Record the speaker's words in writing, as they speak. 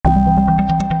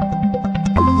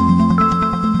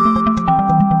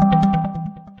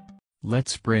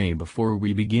Let's pray before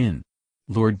we begin.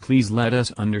 Lord, please let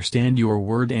us understand your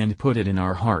word and put it in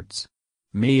our hearts.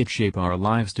 May it shape our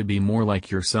lives to be more like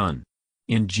your Son.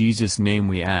 In Jesus' name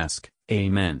we ask,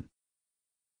 Amen.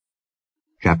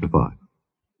 Chapter 5.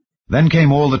 Then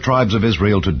came all the tribes of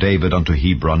Israel to David unto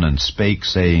Hebron, and spake,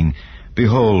 saying,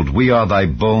 Behold, we are thy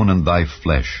bone and thy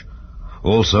flesh.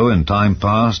 Also in time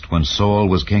past, when Saul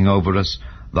was king over us,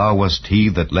 thou wast he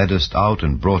that leddest out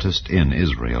and broughtest in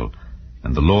Israel.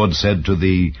 And the Lord said to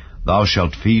thee, Thou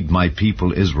shalt feed my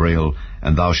people Israel,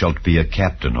 and thou shalt be a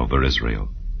captain over Israel.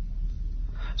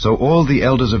 So all the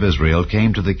elders of Israel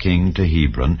came to the king to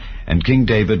Hebron, and King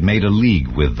David made a league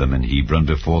with them in Hebron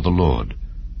before the Lord.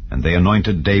 And they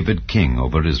anointed David king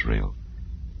over Israel.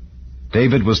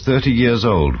 David was 30 years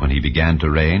old when he began to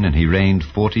reign, and he reigned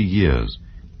 40 years.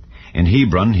 In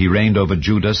Hebron he reigned over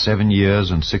Judah 7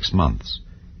 years and 6 months.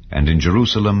 And in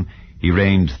Jerusalem he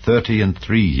reigned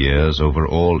 33 years over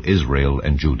all Israel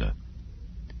and Judah.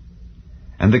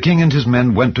 And the king and his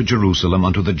men went to Jerusalem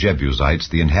unto the Jebusites,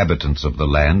 the inhabitants of the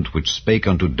land, which spake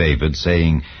unto David,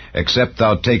 saying, Except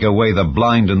thou take away the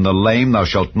blind and the lame, thou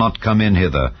shalt not come in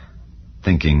hither,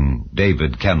 thinking,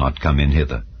 David cannot come in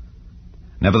hither.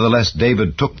 Nevertheless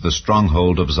David took the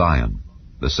stronghold of Zion,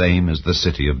 the same as the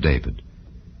city of David.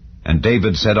 And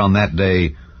David said on that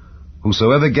day,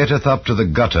 Whosoever getteth up to the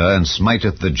gutter, and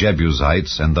smiteth the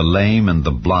Jebusites, and the lame and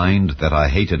the blind, that I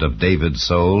hated of David's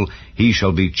soul, he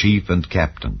shall be chief and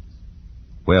captain.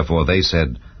 Wherefore they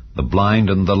said, The blind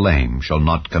and the lame shall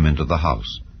not come into the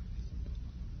house.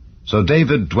 So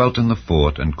David dwelt in the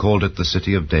fort, and called it the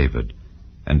city of David.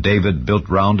 And David built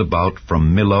round about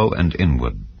from Millo and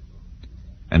inward.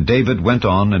 And David went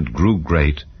on and grew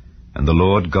great, and the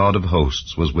Lord God of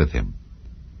hosts was with him.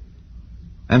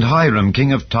 And Hiram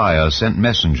king of Tyre sent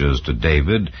messengers to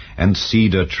David, and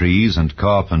cedar trees, and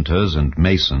carpenters, and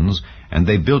masons, and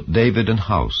they built David an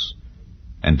house.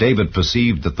 And David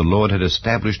perceived that the Lord had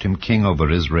established him king over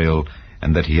Israel,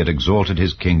 and that he had exalted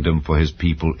his kingdom for his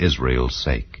people Israel's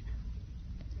sake.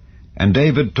 And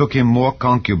David took him more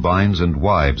concubines and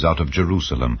wives out of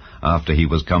Jerusalem, after he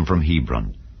was come from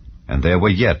Hebron. And there were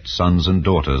yet sons and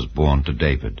daughters born to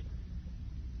David.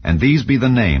 And these be the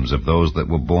names of those that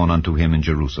were born unto him in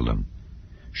Jerusalem: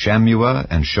 Shammua,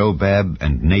 and Shobab,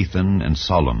 and Nathan, and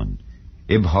Solomon,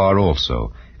 Ibhar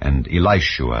also, and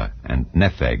Elishua, and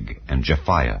Nepheg, and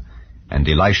Japhiah, and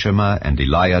Elishama, and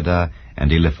Eliada,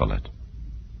 and Eliphalet.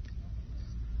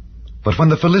 But when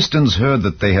the Philistines heard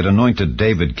that they had anointed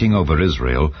David king over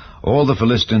Israel, all the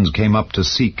Philistines came up to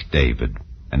seek David.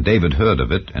 And David heard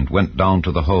of it, and went down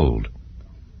to the hold.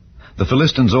 The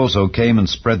Philistines also came and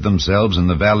spread themselves in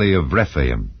the valley of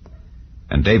Rephaim.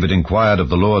 And David inquired of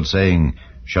the Lord, saying,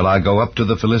 Shall I go up to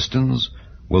the Philistines?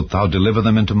 Wilt thou deliver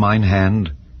them into mine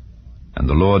hand? And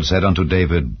the Lord said unto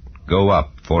David, Go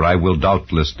up, for I will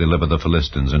doubtless deliver the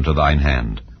Philistines into thine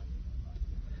hand.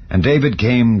 And David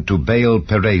came to Baal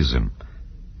Perazim,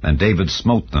 and David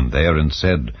smote them there, and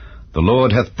said, The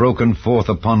Lord hath broken forth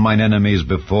upon mine enemies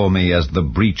before me as the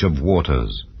breach of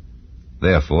waters.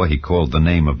 Therefore he called the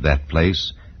name of that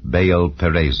place Baal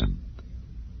Perazim.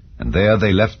 And there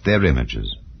they left their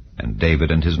images, and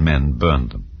David and his men burned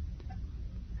them.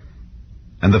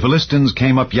 And the Philistines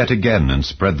came up yet again, and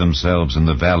spread themselves in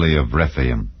the valley of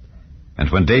Rephaim.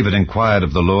 And when David inquired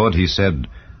of the Lord, he said,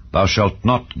 Thou shalt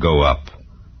not go up,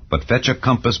 but fetch a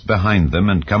compass behind them,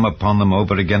 and come upon them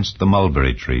over against the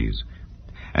mulberry trees.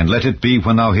 And let it be,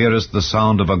 when thou hearest the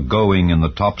sound of a going in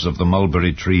the tops of the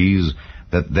mulberry trees,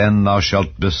 that then thou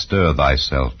shalt bestir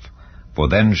thyself, for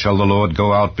then shall the Lord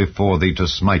go out before thee to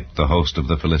smite the host of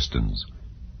the Philistines.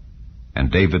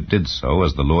 And David did so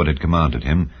as the Lord had commanded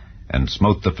him, and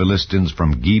smote the Philistines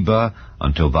from Geba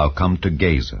until thou come to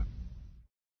Gaza.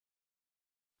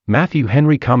 Matthew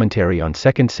Henry Commentary on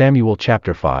 2 Samuel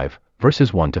chapter 5,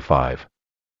 verses 1 to 5.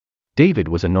 David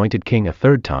was anointed king a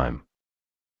third time.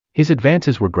 His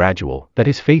advances were gradual, that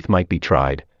his faith might be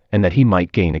tried, and that he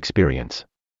might gain experience.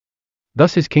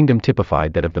 Thus his kingdom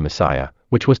typified that of the Messiah,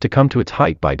 which was to come to its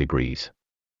height by degrees.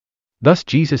 Thus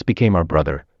Jesus became our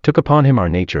brother, took upon him our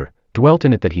nature, dwelt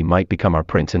in it that he might become our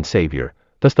Prince and Savior.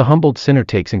 Thus the humbled sinner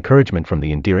takes encouragement from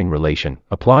the endearing relation,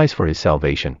 applies for his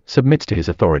salvation, submits to his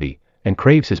authority, and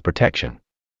craves his protection.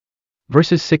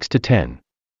 Verses 6 to 10.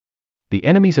 The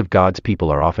enemies of God's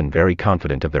people are often very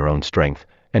confident of their own strength,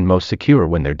 and most secure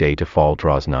when their day to fall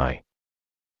draws nigh.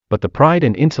 But the pride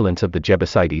and insolence of the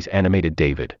Jebusites animated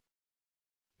David.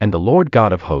 And the Lord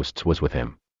God of hosts was with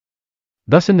him.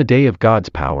 Thus in the day of God's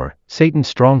power, Satan's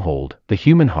stronghold, the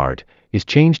human heart, is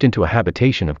changed into a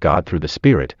habitation of God through the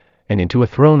Spirit, and into a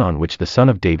throne on which the Son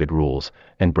of David rules,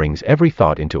 and brings every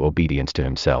thought into obedience to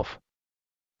himself.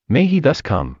 May he thus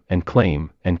come, and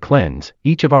claim, and cleanse,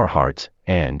 each of our hearts,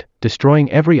 and, destroying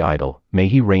every idol, may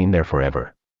he reign there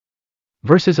forever.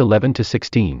 Verses 11 to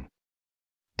 16.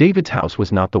 David's house was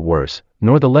not the worse,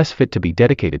 nor the less fit to be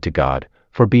dedicated to God,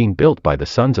 for being built by the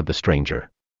sons of the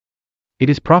stranger. It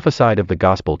is prophesied of the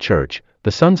gospel church,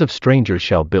 the sons of strangers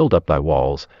shall build up thy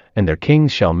walls, and their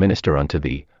kings shall minister unto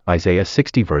thee. Isaiah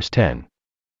 60 verse 10.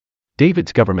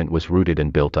 David's government was rooted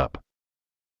and built up.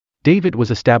 David was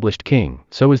established king,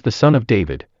 so is the son of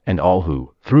David, and all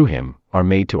who, through him, are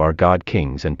made to our God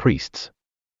kings and priests.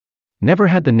 Never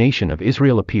had the nation of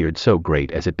Israel appeared so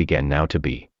great as it began now to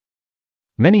be.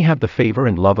 Many have the favor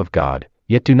and love of God,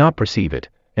 yet do not perceive it,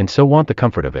 and so want the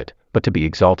comfort of it, but to be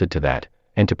exalted to that,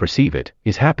 and to perceive it,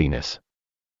 is happiness.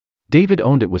 David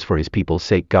owned it was for his people's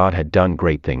sake God had done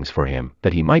great things for him,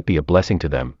 that he might be a blessing to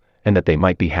them, and that they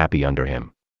might be happy under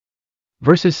him.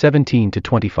 Verses 17 to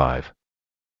 25.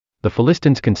 The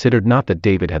Philistines considered not that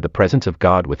David had the presence of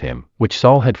God with him, which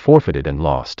Saul had forfeited and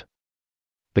lost.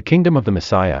 The kingdom of the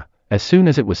Messiah, as soon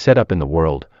as it was set up in the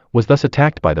world, was thus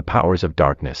attacked by the powers of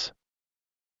darkness.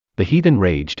 The heathen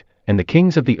raged, and the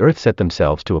kings of the earth set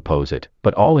themselves to oppose it,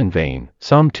 but all in vain.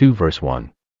 Psalm 2 verse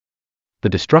 1. The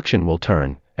destruction will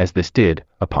turn, as this did,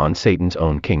 upon Satan's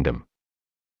own kingdom.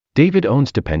 David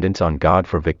owns dependence on God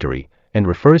for victory, and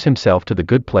refers himself to the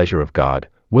good pleasure of God.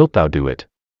 Wilt thou do it?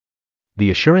 The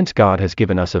assurance God has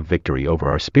given us of victory over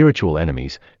our spiritual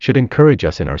enemies should encourage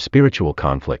us in our spiritual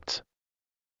conflicts.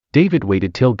 David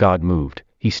waited till God moved,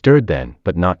 he stirred then,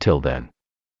 but not till then.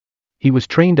 He was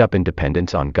trained up in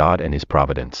dependence on God and his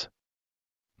providence.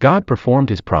 God performed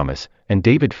his promise, and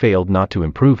David failed not to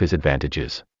improve his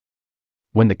advantages.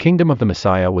 When the kingdom of the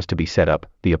Messiah was to be set up,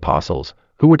 the apostles,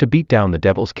 who were to beat down the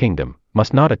devil's kingdom,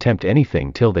 must not attempt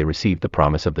anything till they received the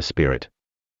promise of the Spirit,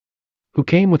 who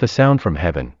came with a sound from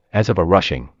heaven, as of a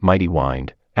rushing, mighty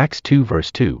wind. Acts 2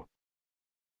 verse 2.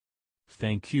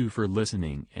 Thank you for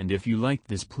listening, and if you liked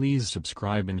this, please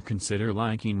subscribe and consider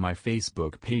liking my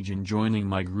Facebook page and joining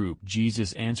my group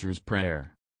Jesus Answers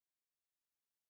Prayer.